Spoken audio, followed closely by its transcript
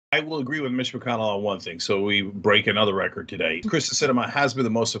I will agree with Mitch McConnell on one thing. So we break another record today. Kyrsten Sinema has been the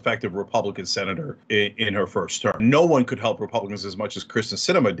most effective Republican senator in her first term. No one could help Republicans as much as Kyrsten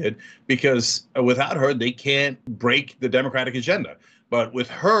Sinema did, because without her, they can't break the Democratic agenda. But with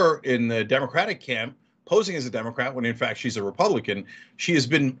her in the Democratic camp, posing as a Democrat when in fact she's a Republican, she has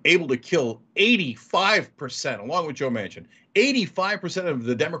been able to kill 85%, along with Joe Manchin, 85% of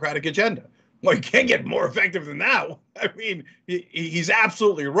the Democratic agenda. Well, you can't get more effective than that. I mean, he's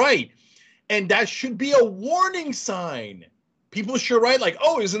absolutely right. And that should be a warning sign. People should write like,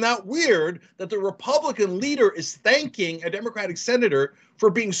 oh, isn't that weird that the Republican leader is thanking a Democratic senator for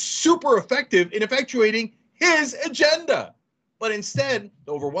being super effective in effectuating his agenda? But instead,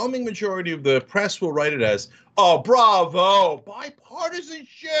 the overwhelming majority of the press will write it as, oh, bravo,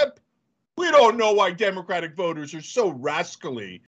 bipartisanship. We don't know why Democratic voters are so rascally.